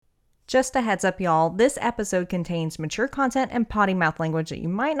Just a heads up, y'all, this episode contains mature content and potty mouth language that you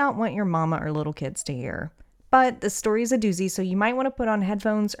might not want your mama or little kids to hear. But the story is a doozy, so you might want to put on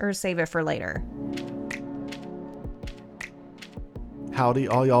headphones or save it for later. Howdy,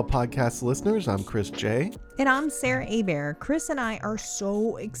 all y'all podcast listeners. I'm Chris J. And I'm Sarah Abear. Chris and I are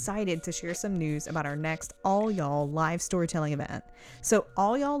so excited to share some news about our next All Y'all live storytelling event. So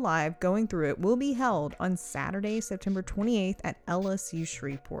All Y'all Live Going Through It will be held on Saturday, September 28th at LSU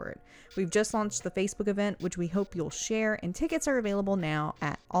Shreveport. We've just launched the Facebook event, which we hope you'll share, and tickets are available now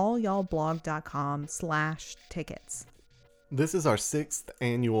at allyallblog.com/tickets. This is our 6th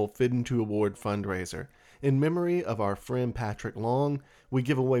annual Fit Into Award fundraiser. In memory of our friend Patrick Long, we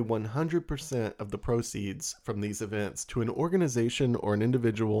give away 100% of the proceeds from these events to an organization or an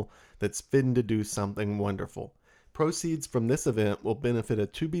individual that's fitting to do something wonderful. Proceeds from this event will benefit a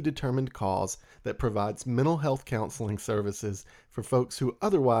to-be-determined cause that provides mental health counseling services for folks who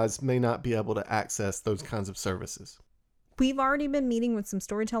otherwise may not be able to access those kinds of services. We've already been meeting with some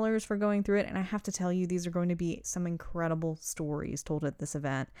storytellers for Going Through It, and I have to tell you, these are going to be some incredible stories told at this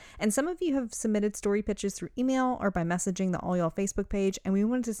event. And some of you have submitted story pitches through email or by messaging the All Y'all Facebook page, and we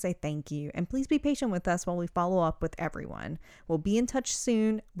wanted to say thank you. And please be patient with us while we follow up with everyone. We'll be in touch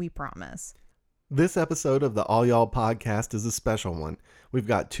soon, we promise. This episode of the All Y'all podcast is a special one. We've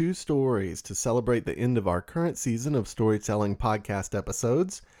got 2 stories to celebrate the end of our current season of storytelling podcast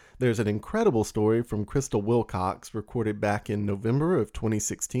episodes. There's an incredible story from Cristal Willcox recorded back in November of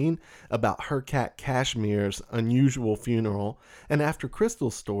 2016 about her cat Cashmere's unusual funeral. And after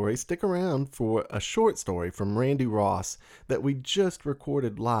Cristal's story, stick around for a short story from Randy Ross that we just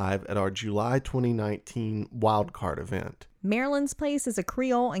recorded live at our July 2019 Wildcard event. Maryland's Place is a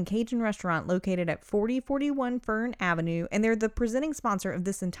Creole and Cajun restaurant located at 4041 Fern Avenue, and they're the presenting sponsor of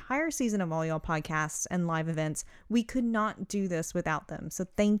this entire season of All Y'all podcasts and live events. We could not do this without them, so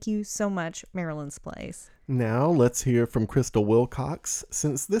thank you so much, Maryland's Place. Now let's hear from Cristal Willcox.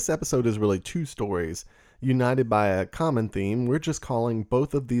 Since this episode is really 2 stories, united by a common theme, we're just calling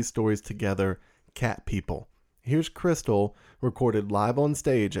both of these stories together Cat People. Here's Cristal, recorded live on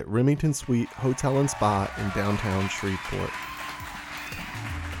stage at Remington Suite Hotel and Spa in downtown Shreveport.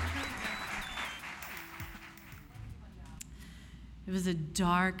 It was a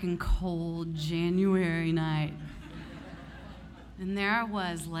dark and cold January night. And there I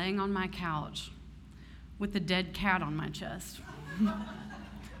was, laying on my couch with a dead cat on my chest.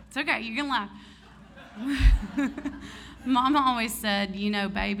 It's okay, you can laugh. Mama always said, you know,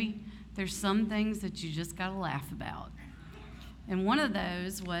 baby, there's some things that you just gotta laugh about. And one of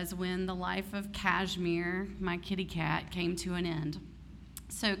those was when the life of Cashmere, my kitty cat, came to an end.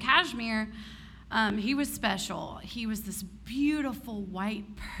 So Cashmere, he was special. He was this beautiful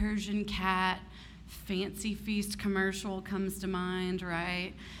white Persian cat. Fancy Feast commercial comes to mind,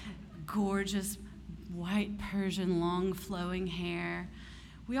 right? Gorgeous white Persian, long flowing hair.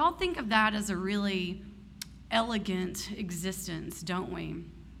 We all think of that as a really elegant existence, don't we?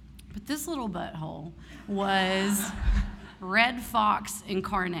 But this little butthole was Red Fox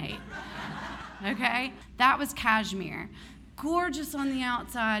incarnate, okay? That was Cashmere. Gorgeous on the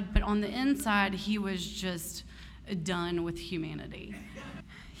outside, but on the inside, he was just done with humanity.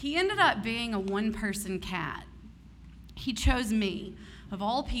 He ended up being a one-person cat. He chose me. Of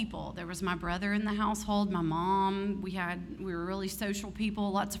all people, there was my brother in the household, my mom. We were really social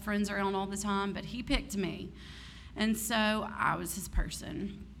people, lots of friends around all the time, but he picked me. And so I was his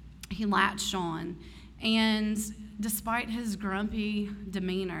person. He latched on, and despite his grumpy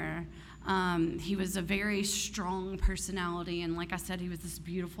demeanor, he was a very strong personality, and like I said, he was this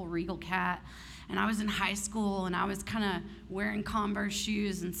beautiful regal cat. And I was in high school, and I was kind of wearing Converse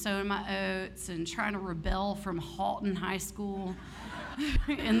shoes and sowing my oats and trying to rebel from Halton High School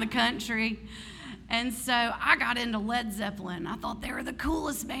in the country. And so I got into Led Zeppelin. I thought they were the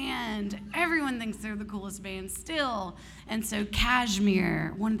coolest band. Everyone thinks they're the coolest band still. And so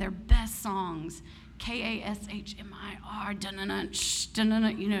Cashmere, one of their best songs, Kashmir,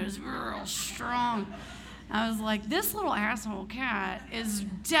 dun-dun-dun, you know, it's real strong. I was like, this little asshole cat is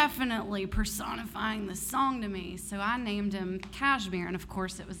definitely personifying this song to me. So I named him Cashmere. And of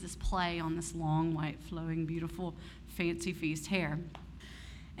course, it was this play on this long, white, flowing, beautiful, Fancy Feast hair.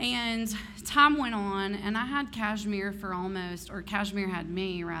 And time went on, and I had Cashmere Cashmere had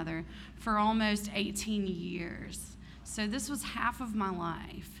me, rather, for almost 18 years. So this was half of my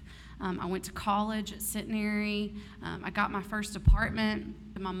life. I went to college at Centenary. I got my first apartment.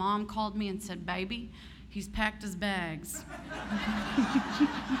 And my mom called me and said, baby, he's packed his bags.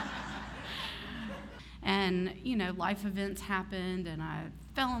 And, life events happened, and I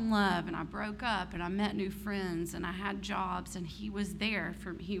fell in love, and I broke up, and I met new friends, and I had jobs, and he was there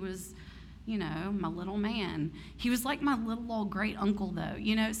for me. He was, my little man. He was like my little old great uncle, though.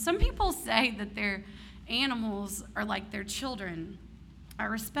 Some people say that their animals are like their children. I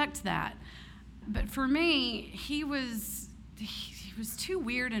respect that. But for me, he was too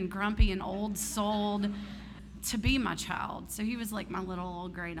weird and grumpy and old-souled to be my child. So he was like my little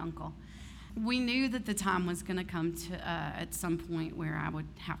old great uncle. We knew that the time was going to come to at some point where I would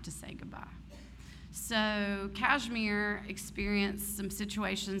have to say goodbye. So Kashmir experienced some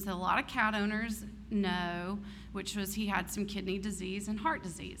situations that a lot of cat owners know, which was he had some kidney disease and heart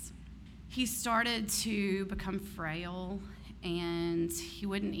disease. He started to become frail, and he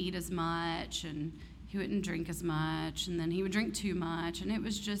wouldn't eat as much, and he wouldn't drink as much, and then he would drink too much, and it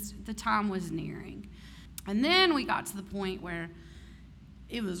was just, the time was nearing. And then we got to the point where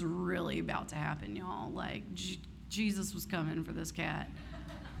it was really about to happen, y'all. Like, Jesus was coming for this cat,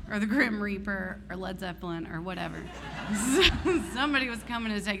 or the Grim Reaper, or Led Zeppelin, or whatever. Somebody was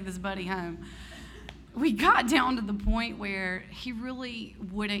coming to take this buddy home. We got down to the point where he really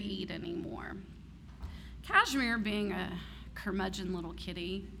wouldn't eat anymore. Kashmir, being a curmudgeon little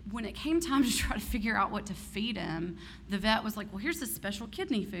kitty, when it came time to try to figure out what to feed him, the vet was like, well, here's this special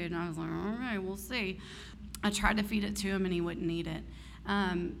kidney food. And I was like, all right, we'll see. I tried to feed it to him, and he wouldn't eat it.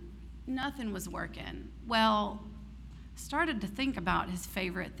 Nothing was working. Well, started to think about his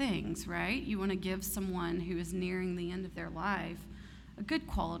favorite things, right? You want to give someone who is nearing the end of their life a good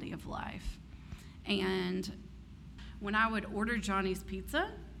quality of life. And when I would order Johnny's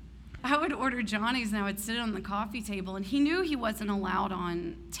pizza, I would order Johnny's, and I would sit on the coffee table, and he knew he wasn't allowed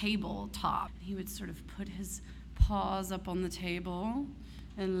on tabletop. He would sort of put his paws up on the table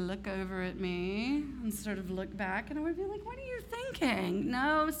and look over at me and sort of look back, and I would be like, what are you thinking?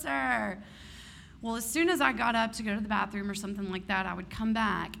 No, sir. Well, as soon as I got up to go to the bathroom or something like that, I would come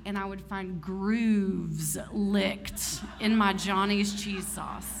back, and I would find grooves licked in my Johnny's cheese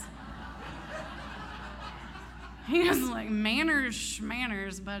sauce. He was like, manners,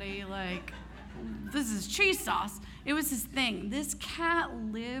 buddy. Like, this is cheese sauce. It was his thing. This cat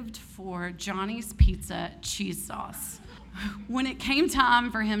lived for Johnny's Pizza cheese sauce. When it came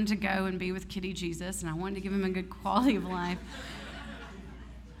time for him to go and be with Kitty Jesus, and I wanted to give him a good quality of life,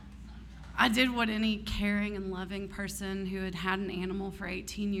 I did what any caring and loving person who had had an animal for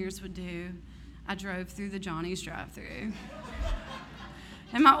 18 years would do. I drove through the Johnny's drive-thru.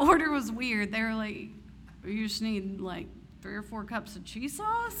 And my order was weird. They were like, you just need like 3 or 4 cups of cheese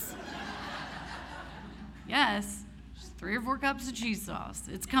sauce? Yes, just 3 or 4 cups of cheese sauce.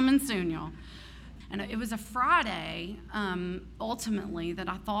 It's coming soon, y'all. And it was a Friday, ultimately, that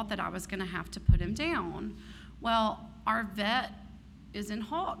I thought that I was going to have to put him down. Well, our vet is in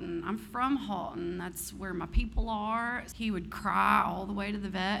Halton. I'm from Halton. That's where my people are. He would cry all the way to the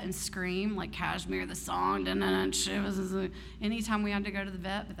vet and scream like Kashmir, the song. It was anytime we had to go to the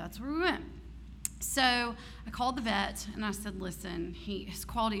vet, but that's where we went. So I called the vet, and I said, listen, his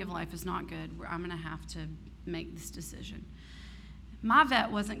quality of life is not good. I'm going to have to make this decision. My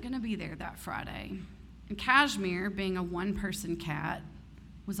vet wasn't going to be there that Friday. And Kashmir, being a one-person cat,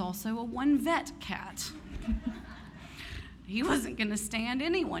 was also a one-vet cat. He wasn't going to stand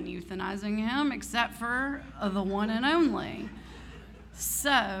anyone euthanizing him except for the one and only.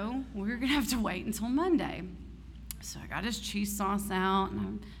 So we were going to have to wait until Monday. So I got his cheese sauce out,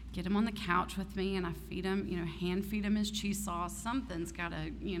 and I get him on the couch with me, and I feed him, hand feed him his cheese sauce. Something's got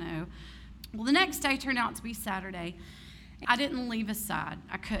to, Well, the next day turned out to be Saturday. I didn't leave his side.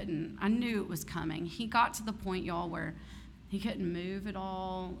 I couldn't. I knew it was coming. He got to the point, y'all, where he couldn't move at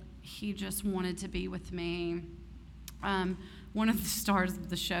all. He just wanted to be with me. One of the stars of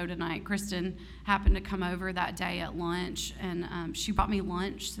the show tonight, Kristen, happened to come over that day at lunch, and she bought me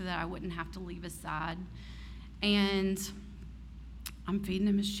lunch so that I wouldn't have to leave his side. And I'm feeding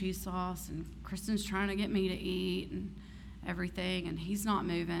him his cheese sauce, and Kristen's trying to get me to eat and everything, and he's not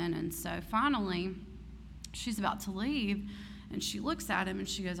moving. And so finally, she's about to leave, and she looks at him, and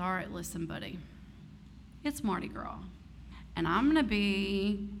she goes, all right, listen, buddy, it's Mardi Gras, and I'm going to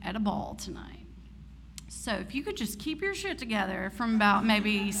be at a ball tonight. So if you could just keep your shit together from about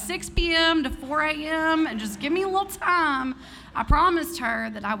maybe 6 p.m. to 4 a.m. and just give me a little time, I promised her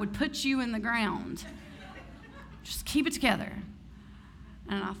that I would put you in the ground. Just keep it together.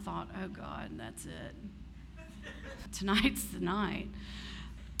 And I thought, oh, God, that's it. Tonight's the night.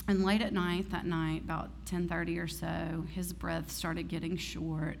 And late at night, that night, about 10:30 or so, his breath started getting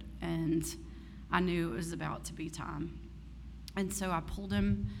short, and I knew it was about to be time. And so I pulled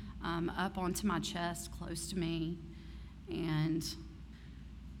him up onto my chest, close to me, and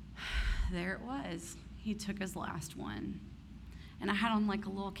there it was. he took his last one. And I had on like a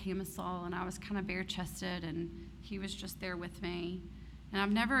little camisole, and I was kind of bare-chested, and he was just there with me. And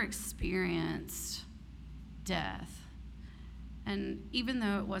I've never experienced death. And even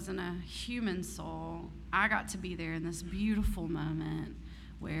though it wasn't a human soul, I got to be there in this beautiful moment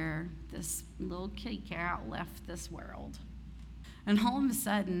where this little kitty cat left this world. And all of a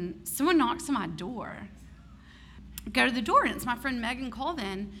sudden, someone knocks on my door. I go to the door, and it's my friend Megan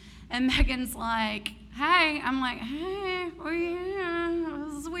Colvin. And Megan's like, hey. I'm like, hey, oh yeah,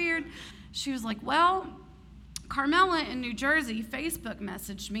 this is weird. She was like, well, Carmela in New Jersey Facebook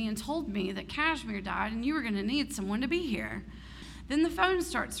messaged me and told me that Kashmir died and you were going to need someone to be here. Then the phone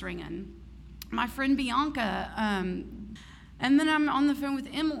starts ringing. My friend Bianca, and then I'm on the phone with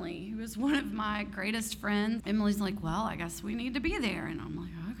Emily, who is one of my greatest friends. Emily's like, well, I guess we need to be there. And I'm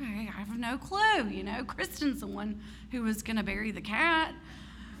like, okay, I have no clue. You know, Kristen's the one who was going to bury the cat.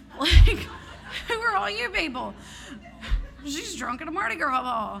 Like, who are all you people? She's drunk at a Mardi Gras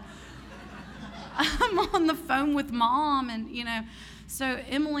ball. I'm on the phone with Mom, and, you know, so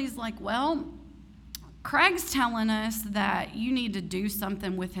Emily's like, well, Craig's telling us that you need to do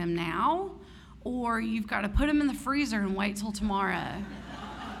something with him now, or you've got to put him in the freezer and wait till tomorrow.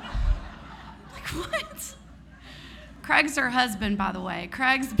 Like, what? Craig's her husband, by the way.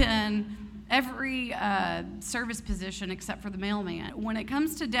 Craig's been every service position except for the mailman. When it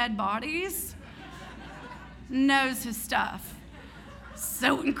comes to dead bodies, knows his stuff.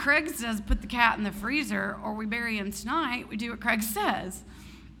 So when Craig says put the cat in the freezer or we bury him tonight, we do what Craig says.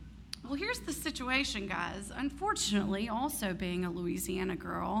 Well, here's the situation, guys. Unfortunately, also being a Louisiana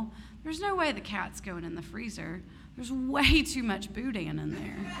girl, there's no way the cat's going in the freezer. There's way too much boudin in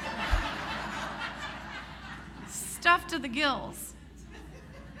there. Stuffed to the gills.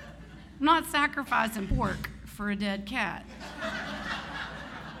 I'm not sacrificing pork for a dead cat.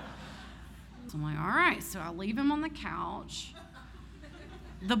 So I'm like, all right, so I leave him on the couch.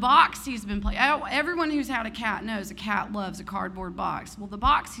 The box he's been playing, everyone who's had a cat knows a cat loves a cardboard box. Well, the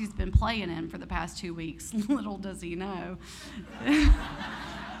box he's been playing in for the past 2 weeks, little does he know,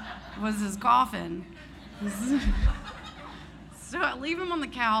 was his coffin. So I leave him on the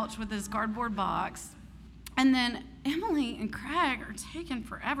couch with his cardboard box, and then Emily and Craig are taking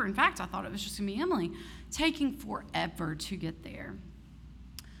forever. In fact, I thought it was just gonna be Emily, taking forever to get there.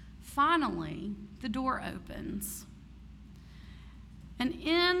 Finally, the door opens. And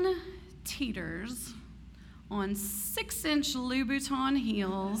in teeters, on 6-inch Louboutin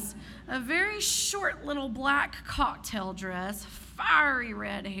heels, a very short little black cocktail dress, fiery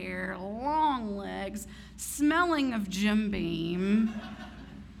red hair, long legs, smelling of Jim Beam,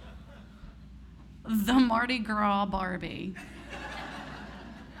 the Mardi Gras Barbie.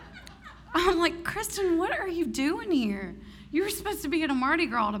 I'm like, Kristen, what are you doing here? You were supposed to be at a Mardi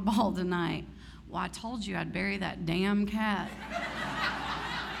Gras ball tonight. Well, I told you I'd bury that damn cat.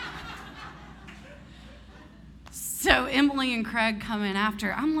 So Emily and Craig come in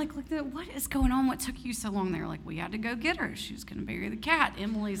after. I'm like, what is going on? What took you so long? They're like, we had to go get her. She was going to bury the cat.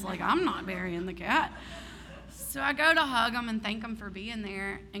 Emily's like, I'm not burying the cat. So I go to hug them and thank them for being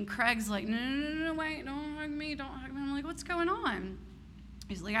there. And Craig's like, no, wait, don't hug me, don't hug me. I'm like, what's going on?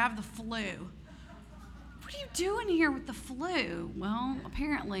 He's like, I have the flu. What are you doing here with the flu? Well,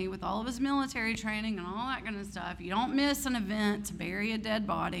 apparently, with all of his military training and all that kind of stuff, you don't miss an event to bury a dead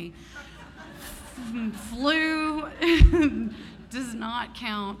body. Flu does not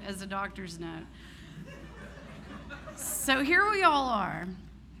count as a doctor's note. So here we all are.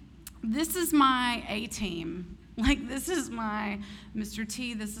 This is my A-team. Like, this is my Mr.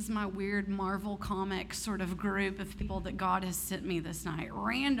 T, this is my weird Marvel comic sort of group of people that God has sent me this night.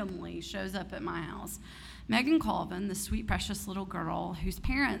 Randomly shows up at my house. Megan Colvin, the sweet, precious little girl whose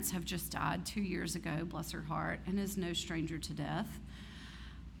parents have just died 2 years ago, bless her heart, and is no stranger to death.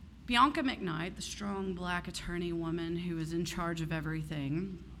 Bianca McKnight, the strong black attorney woman who is in charge of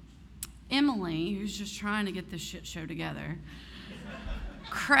everything. Emily, who's just trying to get this shit show together.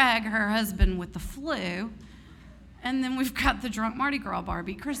 Craig, her husband with the flu. And then we've got the drunk Mardi Gras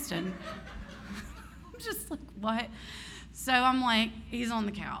Barbie, Kristen. I'm just like, what? So I'm like, he's on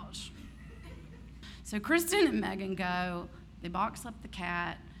the couch. So Kristen and Megan go, they box up the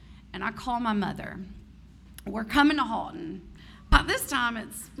cat, and I call my mother. We're coming to Halton. By this time,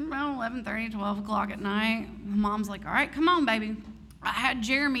 it's around 11:30, 12 o'clock at night. My mom's like, all right, come on, baby. I had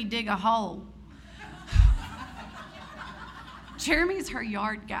Jeremy dig a hole. Jeremy's her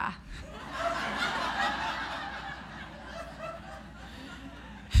yard guy.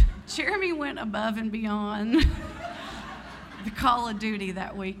 Jeremy went above and beyond the Call of Duty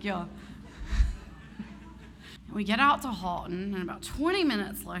that week, y'all. We get out to Halton, and about 20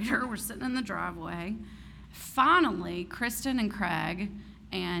 minutes later, we're sitting in the driveway. Finally, Kristen and Craig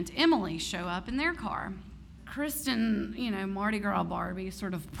and Emily show up in their car. Kristen, Mardi Gras Barbie,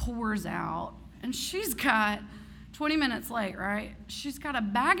 sort of pours out, and she's got, 20 minutes late, right? She's got a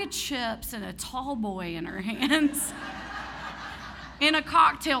bag of chips and a tall boy in her hands in a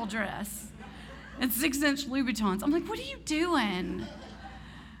cocktail dress and 6-inch Louboutins. I'm like, what are you doing?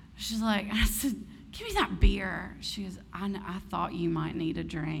 She's like, I said, give me that beer. She goes, I thought you might need a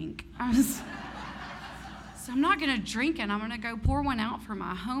drink. So I'm not going to drink it. I'm going to go pour one out for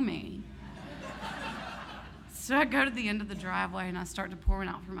my homie. So I go to the end of the driveway and I start to pour one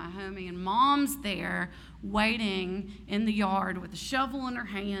out for my homie, and Mom's there waiting in the yard with a shovel in her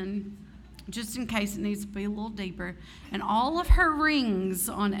hand, just in case it needs to be a little deeper, and all of her rings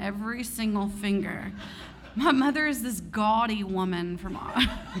on every single finger. My mother is this gaudy woman from...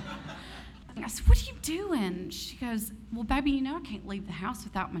 I said, what are you doing? She goes, well, baby, I can't leave the house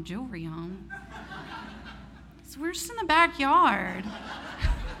without my jewelry on. So we're just in the backyard.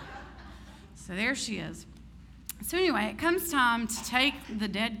 So there she is. So anyway, it comes time to take the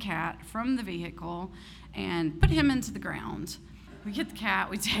dead cat from the vehicle and put him into the ground. We get the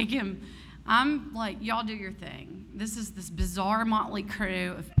cat, we take him. I'm like, y'all do your thing. This is this bizarre motley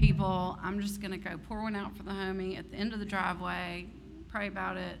crew of people. I'm just going to go pour one out for the homie at the end of the driveway, pray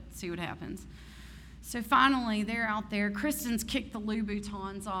about it, see what happens. So finally, they're out there. Kristen's kicked the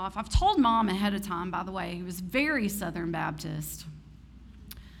Louboutins off. I've told Mom ahead of time, by the way, he was very Southern Baptist.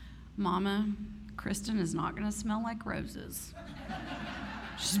 Mama, Kristen is not going to smell like roses.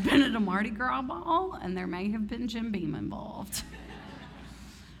 She's been at a Mardi Gras ball, and there may have been Jim Beam involved.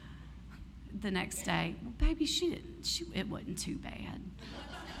 The next day, well, baby, it wasn't too bad.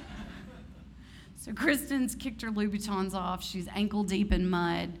 So Kristen's kicked her Louboutins off. She's ankle deep in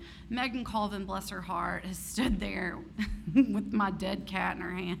mud. Megan Colvin, bless her heart, has stood there with my dead cat in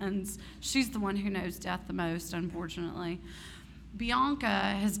her hands. She's the one who knows death the most, unfortunately. Bianca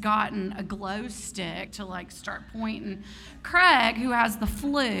has gotten a glow stick to start pointing. Craig, who has the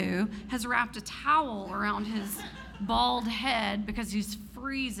flu, has wrapped a towel around his bald head because he's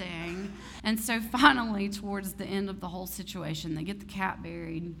freezing. And so finally, towards the end of the whole situation, they get the cat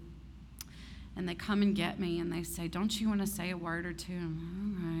buried. And they come and get me, and they say, don't you want to say a word or two?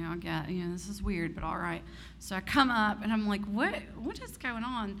 I'm like, okay, I'll get, this is weird, but all right. So I come up, and I'm like, what is going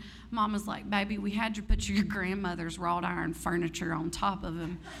on? Mama's like, baby, we had you put your grandmother's wrought iron furniture on top of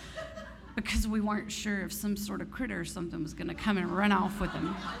him because we weren't sure if some sort of critter or something was going to come and run off with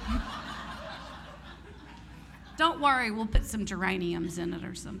him. Don't worry, we'll put some geraniums in it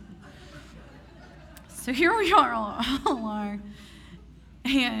or something. So here we all are,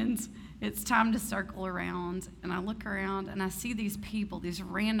 and it's time to circle around, and I look around, and I see these people, these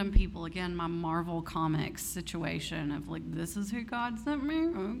random people, again, my Marvel Comics situation of this is who God sent me?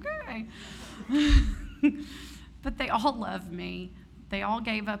 Okay. But they all love me. They all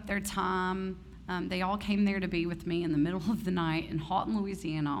gave up their time. They all came there to be with me in the middle of the night in Halton,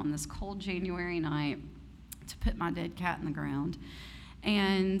 Louisiana on this cold January night to put my dead cat in the ground.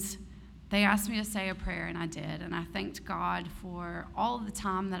 And they asked me to say a prayer, and I did. And I thanked God for all of the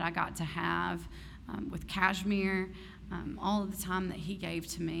time that I got to have with Kashmir, all of the time that he gave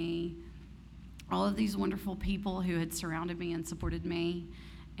to me, all of these wonderful people who had surrounded me and supported me.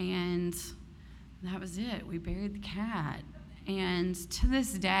 And that was it. We buried the cat. And to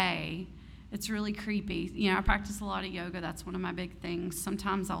this day, it's really creepy. I practice a lot of yoga. That's one of my big things.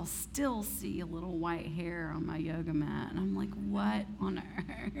 Sometimes I'll still see a little white hair on my yoga mat, and I'm like, what on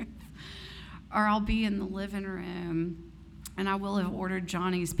earth? Or I'll be in the living room, and I will have ordered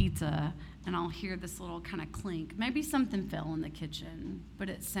Johnny's pizza, and I'll hear this little kind of clink. Maybe something fell in the kitchen, but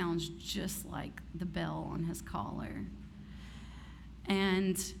it sounds just like the bell on his collar.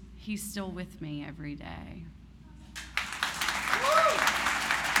 And he's still with me every day.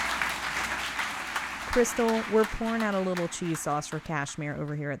 Cristal, we're pouring out a little cheese sauce for Kashmir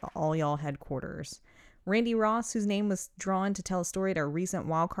over here at the All Y'all headquarters. Randy Ross, whose name was drawn to tell a story at our recent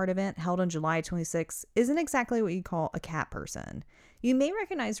wildcard event held on July 26, isn't exactly what you'd call a cat person. You may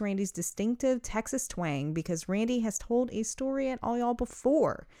recognize Randy's distinctive Texas twang because Randy has told a story at All Y'all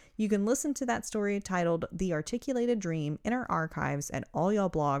before. You can listen to that story titled The Articulated Dream in our archives at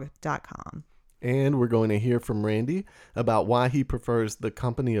allyallblog.com. And we're going to hear from Randy about why he prefers the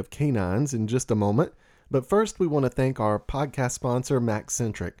company of canines in just a moment. But first, we want to thank our podcast sponsor,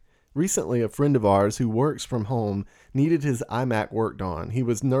 MacCentric. Recently, a friend of ours who works from home needed his iMac worked on. He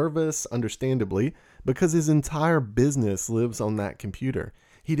was nervous, understandably, because his entire business lives on that computer.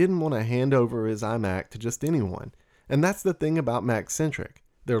 He didn't want to hand over his iMac to just anyone. And that's the thing about MacCentric.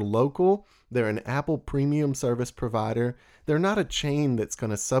 They're local, they're an Apple premium service provider, they're not a chain that's going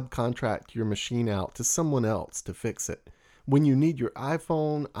to subcontract your machine out to someone else to fix it. When you need your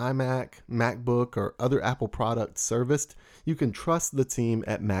iPhone, iMac, MacBook, or other Apple products serviced, you can trust the team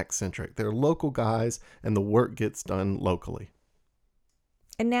at MacCentric. They're local guys, and the work gets done locally.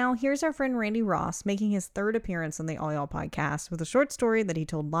 And now here's our friend Randy Ross making his third appearance on the All Y'all podcast with a short story that he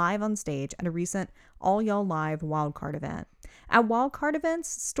told live on stage at a recent All Y'all Live Wildcard event. At wildcard events,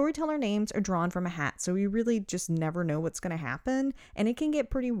 storyteller names are drawn from a hat, so you really just never know what's going to happen, and it can get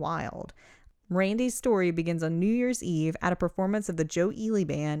pretty wild. Randy's story begins on New Year's Eve at a performance of the Joe Ely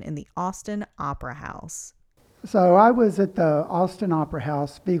Band in the Austin Opera House. So I was at the Austin Opera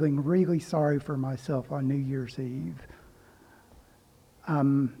House feeling really sorry for myself on New Year's Eve.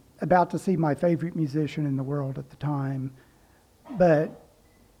 About to see my favorite musician in the world at the time, but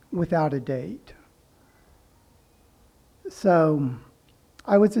without a date. So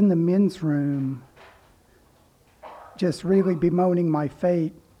I was in the men's room just really bemoaning my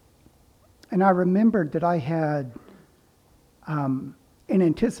fate. And I remembered that I had, in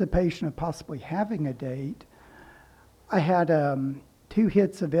anticipation of possibly having a date, I had 2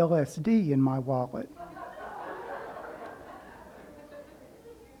 hits of LSD in my wallet.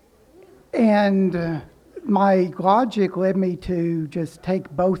 And my logic led me to just take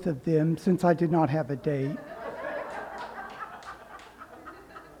both of them since I did not have a date.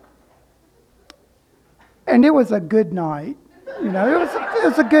 And it was a good night. You know, it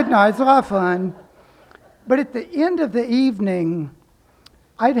was a good night. It was a lot of fun. But at the end of the evening,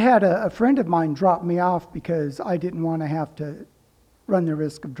 I'd had a friend of mine drop me off because I didn't want to have to run the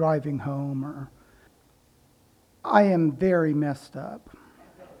risk of driving home. I am very messed up.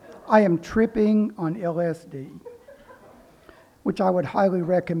 I am tripping on LSD, which I would highly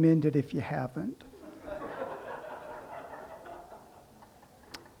recommend it if you haven't.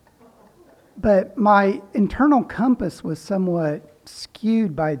 But my internal compass was somewhat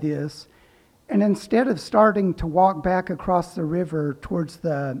skewed by this, and instead of starting to walk back across the river towards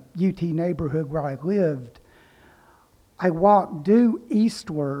the UT neighborhood where I lived, I walked due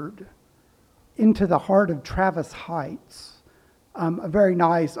eastward into the heart of Travis Heights. A very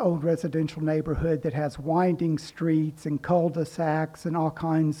nice old residential neighborhood that has winding streets and cul-de-sacs and all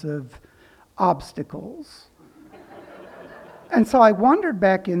kinds of obstacles. And so I wandered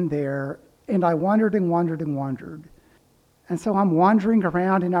back in there, and I wandered and wandered and wandered. And so I'm wandering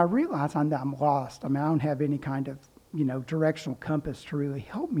around, and I realize I'm lost. I mean, I don't have any kind of, directional compass to really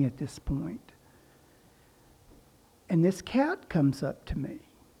help me at this point. And this cat comes up to me.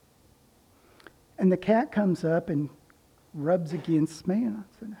 And the cat comes up and rubs against me, and I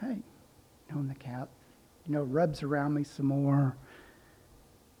said, hey, and the cat, rubs around me some more.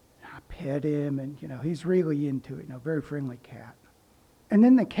 I pet him, and, he's really into it, very friendly cat. And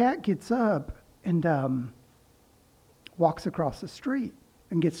then the cat gets up and walks across the street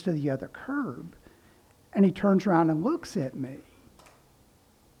and gets to the other curb, and he turns around and looks at me.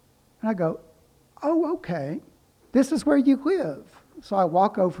 And I go, oh, okay, this is where you live. So I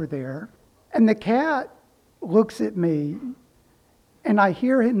walk over there, and the cat looks at me, and I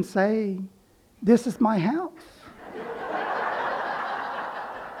hear him say, this is my house.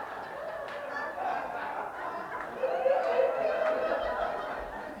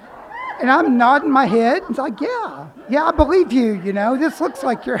 And I'm nodding my head. It's like, yeah, I believe you, this looks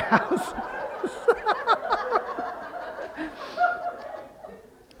like your house.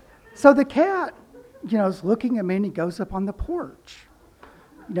 So the cat, is looking at me, and he goes up on the porch.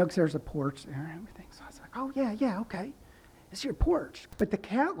 Because there's a porch there and everything. So I was like, oh, yeah, okay. It's your porch. But the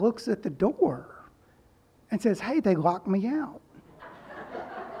cat looks at the door and says, hey, they locked me out.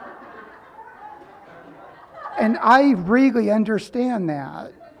 And I really understand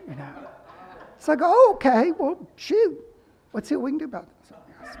that, So I go, oh, okay, well, shoot. Let's see what we can do about this. So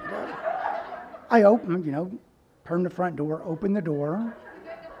I open, turn the front door, open the door.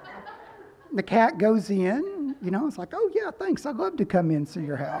 The cat goes in, it's like, oh, yeah, thanks. I'd love to come in and see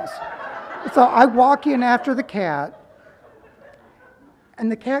your house. So I walk in after the cat,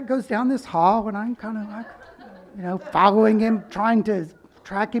 and the cat goes down this hall, and I'm kind of like, following him, trying to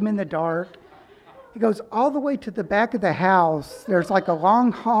track him in the dark. He goes all the way to the back of the house. There's like a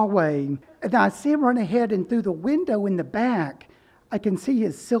long hallway, and I see him run ahead, and through the window in the back, I can see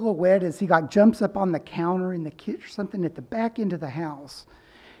his silhouette as he jumps up on the counter in the kitchen or something at the back end of the house.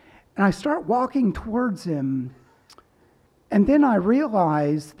 And I start walking towards him, and then I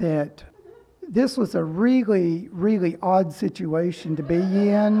realize that this was a really, really odd situation to be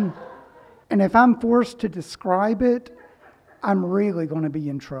in. And if I'm forced to describe it, I'm really going to be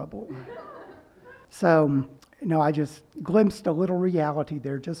in trouble. So I just glimpsed a little reality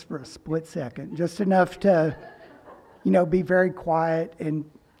there just for a split second, just enough to, be very quiet and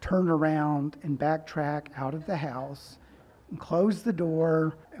turn around and backtrack out of the house and close the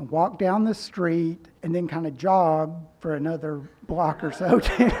door and walk down the street and then kind of jog for another block or so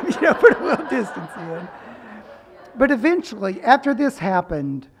to, put a little distance in. But eventually, after this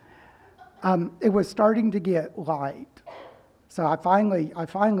happened, it was starting to get light. So I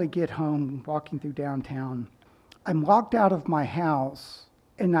finally get home, walking through downtown. I'm locked out of my house,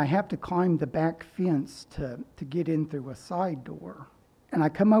 and I have to climb the back fence to get in through a side door. And I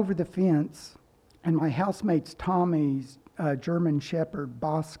come over the fence, and my housemate's Tommy's German Shepherd,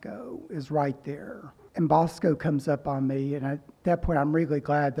 Bosco, is right there. And Bosco comes up on me, and at that point, I'm really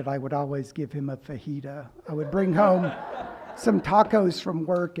glad that I would always give him a fajita. I would bring home some tacos from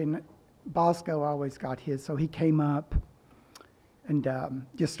work, and Bosco always got his. So he came up and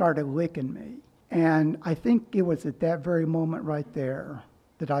just started licking me. And I think it was at that very moment right there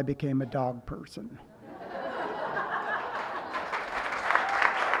that I became a dog person.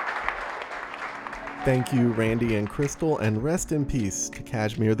 Thank you, Randy and Cristal, and rest in peace to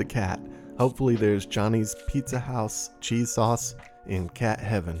Cashmere the cat. Hopefully there's Johnny's Pizza House cheese sauce in cat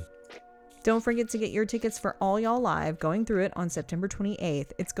heaven. Don't forget to get your tickets for All Y'all Live going through it on September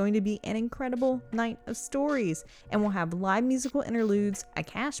 28th. It's going to be an incredible night of stories, and we'll have live musical interludes, a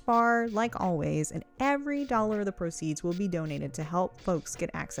cash bar like always, and every dollar of the proceeds will be donated to help folks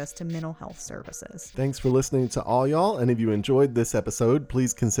get access to mental health services. Thanks for listening to All Y'all, and if you enjoyed this episode,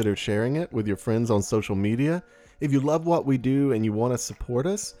 please consider sharing it with your friends on social media. If you love what we do and you want to support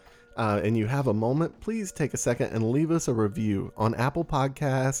us, and you have a moment, please take a second and leave us a review on Apple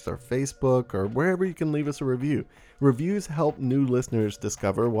Podcasts or Facebook or wherever you can leave us a review. Reviews help new listeners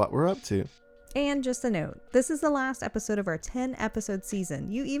discover what we're up to. And just a note, this is the last episode of our 10-episode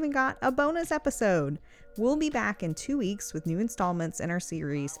season. You even got a bonus episode. We'll be back in 2 weeks with new installments in our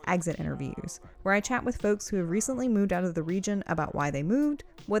series, Exit Interviews, where I chat with folks who have recently moved out of the region about why they moved,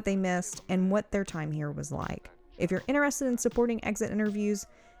 what they missed, and what their time here was like. If you're interested in supporting Exit Interviews,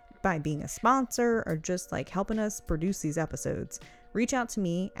 by being a sponsor or just like helping us produce these episodes, reach out to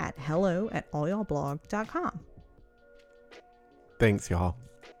me at hello@allyallblog.com. Thanks, y'all.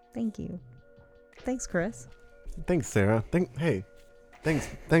 Thank you. Thanks, Chris. Thanks, Sarah.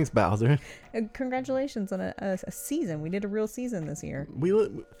 Thanks, Bowser. Congratulations on a season. We did a real season this year.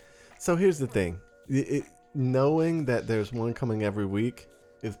 So here's the thing. Knowing that there's one coming every week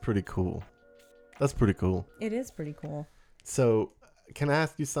is pretty cool. That's pretty cool. It is pretty cool. So can I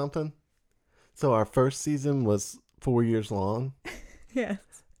ask you something? So our first season was 4 years long. Yes.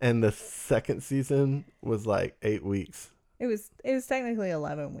 And the second season was like 8 weeks. It was technically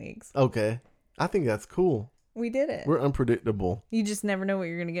 11 weeks. Okay. I think that's cool. We did it. We're unpredictable. You just never know what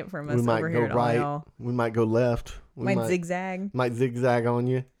you're going to get from us We might over go here at right. All Y'all. We might go left. We might zigzag. Might zigzag on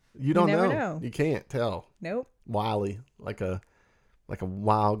you. You don't never know. know. You can't tell. Nope. Wily, like a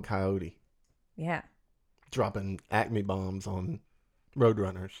wild coyote. Yeah. Dropping Acme bombs on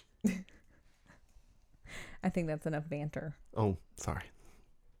Roadrunners. I think that's enough banter. Oh, sorry.